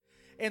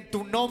En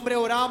tu nombre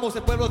oramos.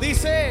 El pueblo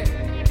dice.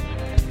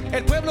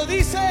 El pueblo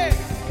dice.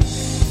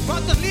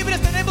 ¿Cuántos libres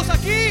tenemos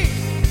aquí?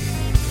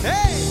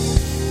 ¡Hey!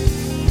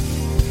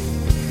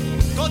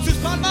 Con sus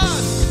palmas.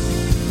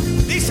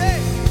 Dice.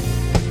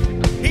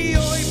 Y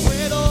hoy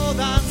puedo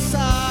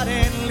danzar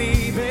en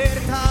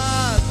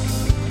libertad,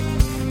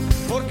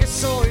 porque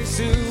soy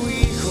su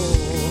hijo.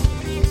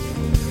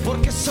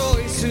 Porque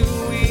soy su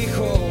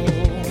hijo.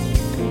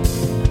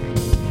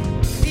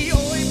 Y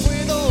hoy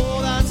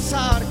puedo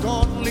danzar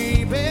con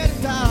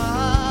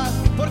libertad.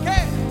 ¿Por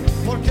qué?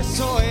 Porque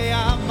soy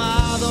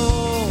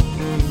amado.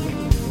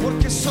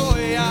 Porque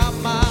soy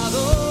amado.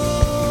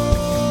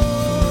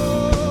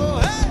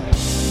 ¡Hey!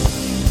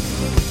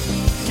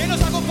 ¿Quién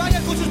nos acompaña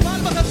con sus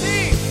palmas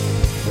así?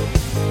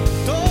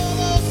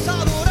 Todos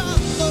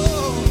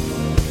adorando,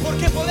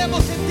 porque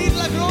podemos sentir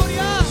la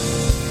gloria.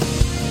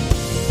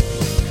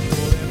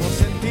 Podemos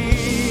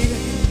sentir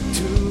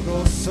tu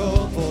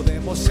gozo,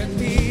 podemos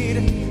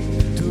sentir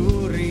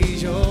tu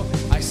brillo.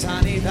 Hay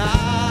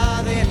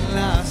sanidad en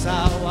las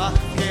aguas.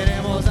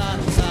 Queremos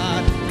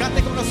danzar.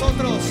 Cante con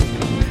nosotros.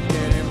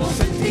 Queremos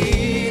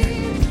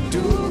sentir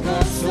tu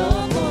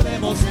gozo,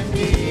 podemos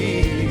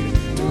sentir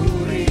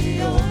tu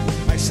brillo.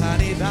 Hay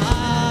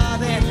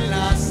sanidad en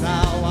las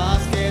aguas.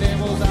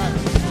 Queremos danzar.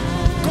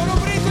 Con un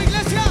brinco,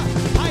 iglesia.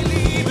 Hay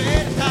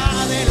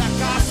libertad en la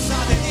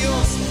casa de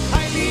Dios.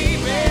 Hay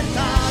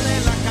libertad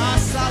en la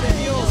casa de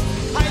Dios.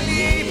 Hay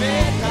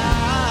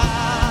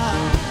libertad.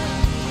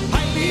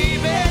 Hay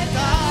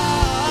libertad.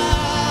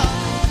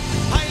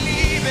 Hay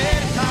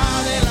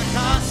libertad en la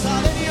casa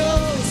de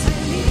Dios.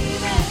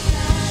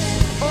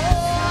 Oh,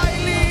 hay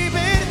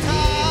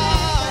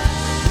libertad.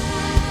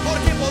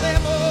 Porque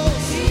podemos.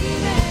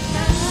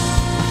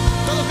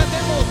 Todos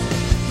cantemos.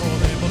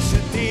 Podemos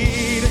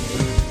sentir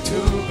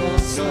tu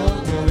gozo,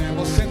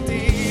 podemos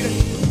sentir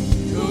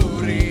tu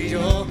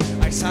brillo.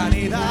 Hay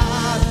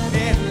sanidad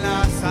en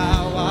las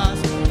aguas.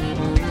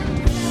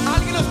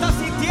 ¿Alguien lo está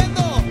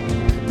sintiendo?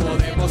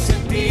 Podemos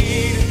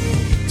sentir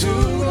tu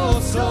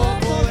gozo,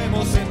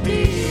 podemos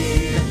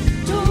sentir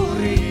tu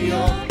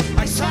brillo.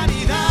 Hay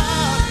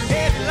sanidad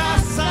en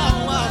las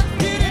aguas.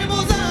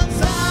 Queremos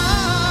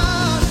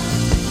danzar.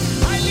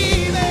 Hay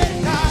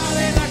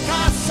libertad en la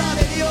casa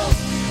de Dios.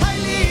 Hay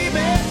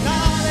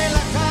libertad en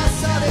la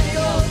casa de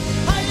Dios.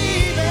 Hay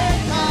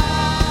libertad.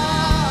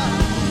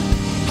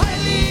 Hay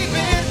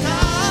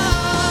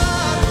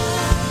libertad.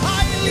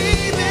 Hay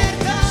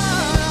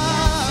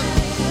libertad.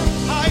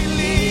 Hay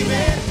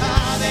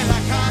libertad en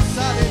la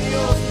casa de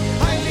Dios.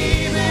 Hay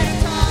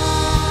libertad.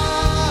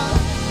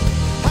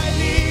 Hay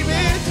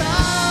libertad.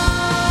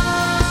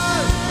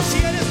 Si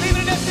eres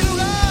libre en este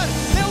lugar,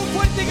 de un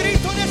fuerte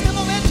grito en este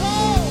momento.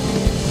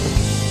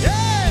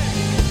 Yeah.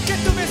 Que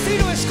tu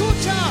vecino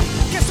escucha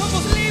que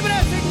somos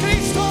libres en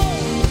Cristo.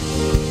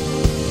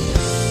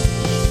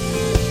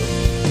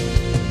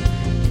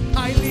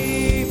 Hay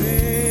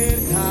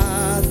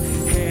libertad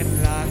en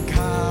la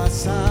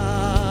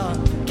casa.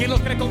 ¿Quién lo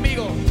cree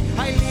conmigo?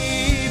 Hay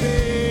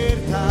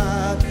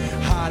libertad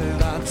al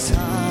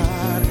danzar.